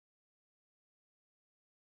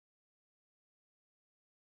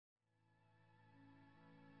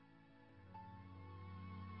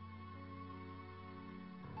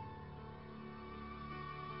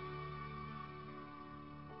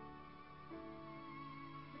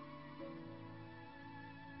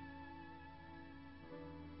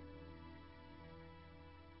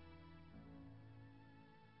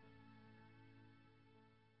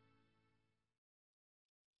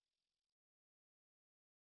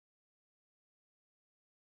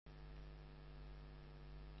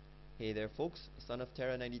Hey there folks, Son of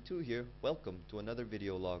Terra 92 here. Welcome to another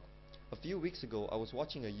video log. A few weeks ago I was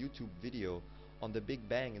watching a YouTube video on the Big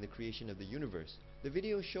Bang and the creation of the universe. The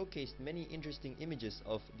video showcased many interesting images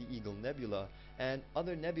of the Eagle Nebula and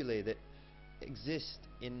other nebulae that exist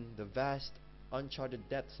in the vast uncharted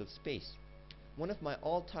depths of space. One of my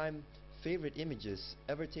all-time favorite images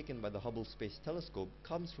ever taken by the Hubble Space Telescope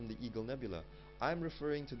comes from the Eagle Nebula. I'm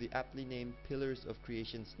referring to the aptly named Pillars of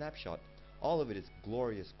Creation snapshot. All of it is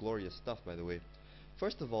glorious, glorious stuff, by the way.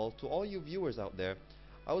 First of all, to all you viewers out there,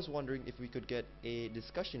 I was wondering if we could get a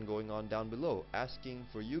discussion going on down below, asking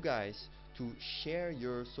for you guys to share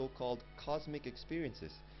your so-called cosmic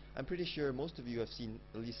experiences. I'm pretty sure most of you have seen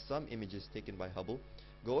at least some images taken by Hubble.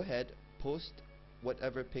 Go ahead, post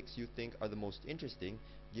whatever pics you think are the most interesting,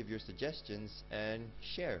 give your suggestions, and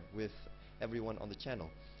share with everyone on the channel.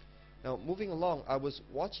 Now, moving along, I was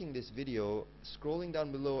watching this video, scrolling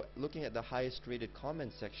down below, looking at the highest rated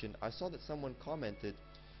comment section. I saw that someone commented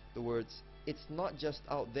the words, "It's not just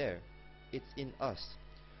out there, it's in us."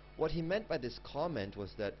 What he meant by this comment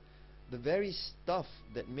was that the very stuff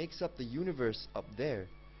that makes up the universe up there,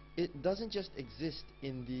 it doesn't just exist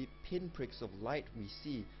in the pinpricks of light we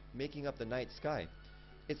see making up the night sky.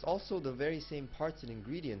 It's also the very same parts and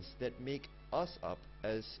ingredients that make us up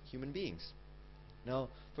as human beings. Now,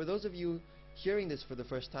 for those of you hearing this for the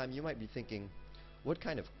first time, you might be thinking, what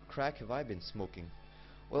kind of crack have I been smoking?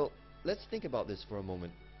 Well, let's think about this for a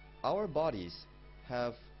moment. Our bodies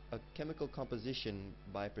have a chemical composition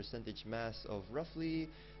by percentage mass of roughly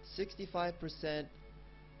 65%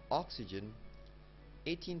 oxygen,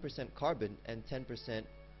 18% carbon, and 10%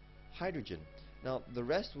 hydrogen. Now, the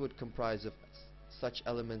rest would comprise of such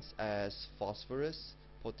elements as phosphorus,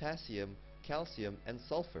 potassium, calcium, and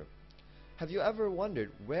sulfur. Have you ever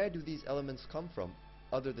wondered where do these elements come from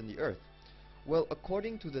other than the Earth? Well,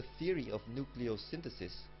 according to the theory of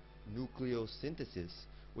nucleosynthesis,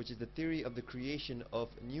 which is the theory of the creation of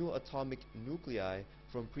new atomic nuclei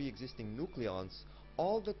from pre-existing nucleons,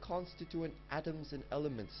 all the constituent atoms and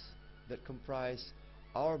elements that comprise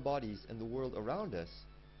our bodies and the world around us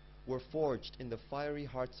were forged in the fiery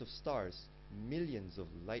hearts of stars millions of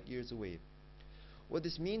light years away. What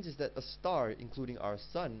this means is that a star, including our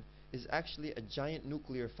Sun, is actually a giant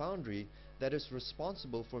nuclear foundry that is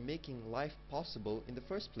responsible for making life possible in the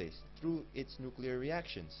first place through its nuclear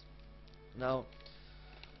reactions. Now,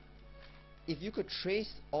 if you could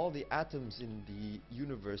trace all the atoms in the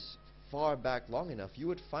universe far back long enough, you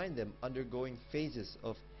would find them undergoing phases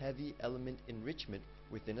of heavy element enrichment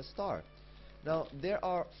within a star. Now, there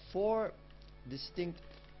are four distinct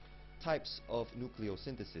types of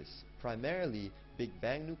nucleosynthesis, primarily Big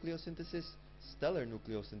Bang nucleosynthesis, stellar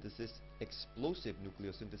nucleosynthesis, explosive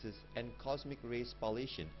nucleosynthesis, and cosmic ray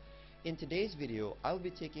spallation. In today's video, I'll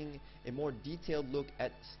be taking a more detailed look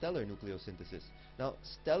at stellar nucleosynthesis. Now,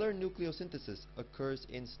 stellar nucleosynthesis occurs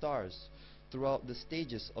in stars throughout the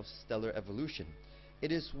stages of stellar evolution.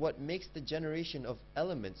 It is what makes the generation of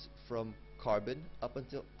elements from carbon up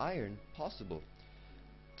until iron possible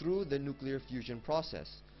through the nuclear fusion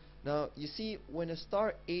process. Now, you see, when a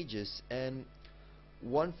star ages and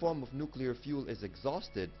one form of nuclear fuel is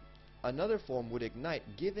exhausted, another form would ignite,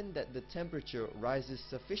 given that the temperature rises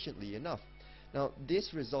sufficiently enough. Now,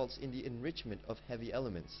 this results in the enrichment of heavy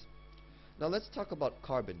elements. Now, let's talk about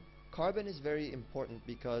carbon. Carbon is very important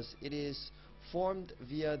because it is formed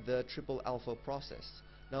via the triple alpha process.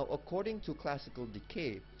 Now, according to classical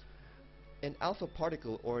decay, an alpha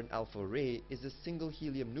particle or an alpha ray is a single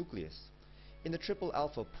helium nucleus. In the triple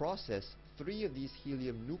alpha process, 3 of these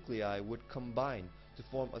helium nuclei would combine to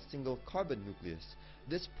form a single carbon nucleus.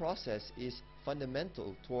 This process is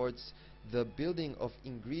fundamental towards the building of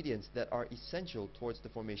ingredients that are essential towards the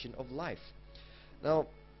formation of life. Now,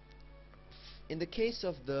 in the case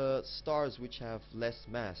of the stars which have less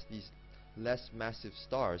mass, these less massive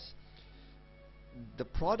stars, the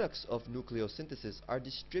products of nucleosynthesis are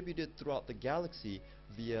distributed throughout the galaxy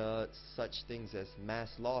via such things as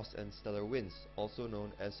mass loss and stellar winds, also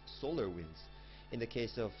known as solar winds. In the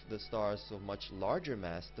case of the stars of much larger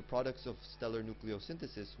mass, the products of stellar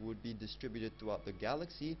nucleosynthesis would be distributed throughout the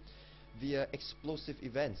galaxy via explosive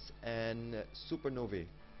events and supernovae.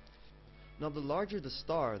 Now, the larger the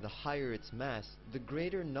star, the higher its mass, the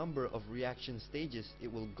greater number of reaction stages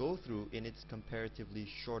it will go through in its comparatively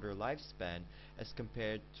shorter lifespan as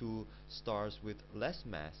compared to stars with less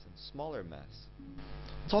mass and smaller mass.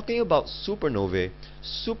 Talking about supernovae,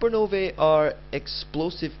 supernovae are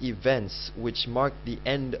explosive events which mark the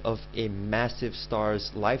end of a massive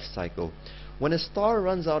star's life cycle. When a star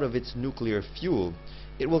runs out of its nuclear fuel,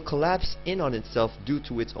 it will collapse in on itself due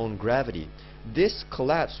to its own gravity. This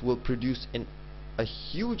collapse will produce an a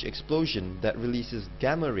huge explosion that releases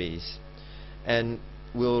gamma rays and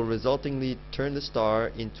will resultingly turn the star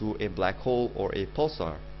into a black hole or a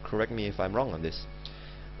pulsar. Correct me if I'm wrong on this.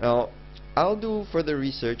 Now, I'll do further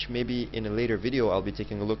research. Maybe in a later video I'll be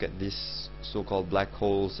taking a look at these so-called black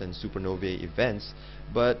holes and supernovae events,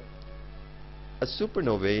 but a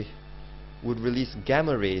supernovae would release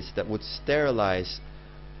gamma rays that would sterilize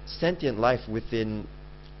sentient life within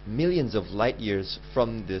millions of light years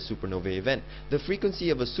from the supernovae event. The frequency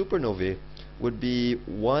of a supernovae would be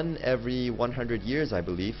 1 every 100 years, I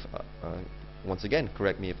believe. Once again,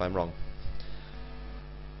 correct me if I'm wrong.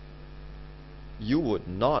 You would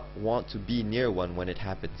not want to be near one when it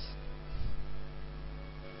happens.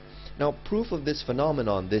 Now, proof of this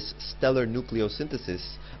phenomenon, this stellar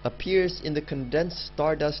nucleosynthesis, appears in the condensed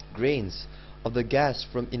stardust grains of the gas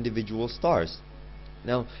from individual stars.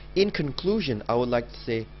 Now, in conclusion, I would like to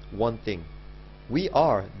say one thing. We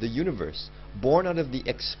are the universe, born out of the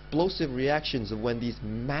explosive reactions of when these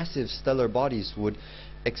massive stellar bodies would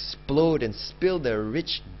explode and spill their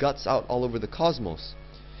rich guts out all over the cosmos,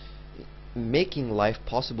 making life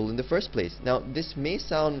possible in the first place. Now, this may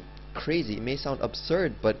sound crazy, it may sound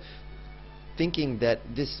absurd, but thinking that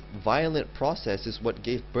this violent process is what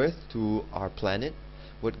gave birth to our planet,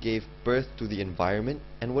 what gave birth to the environment,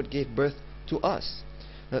 and what gave birth to us.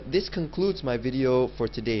 Now, this concludes my video for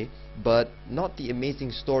today, but not the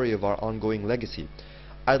amazing story of our ongoing legacy.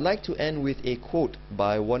 I'd like to end with a quote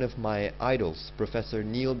by one of my idols, Professor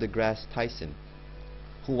Neil deGrasse Tyson,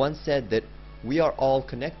 who once said that we are all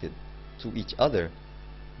connected to each other,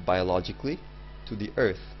 biologically, to the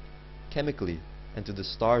earth, chemically, and to the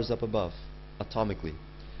stars up above, atomically.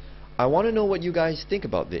 I want to know what you guys think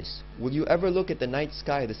about this. Will you ever look at the night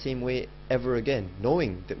sky the same way ever again,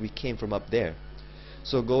 knowing that we came from up there?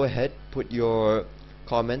 So go ahead, put your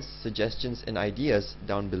comments, suggestions, and ideas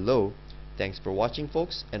down below. Thanks for watching,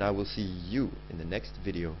 folks, and I will see you in the next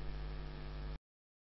video.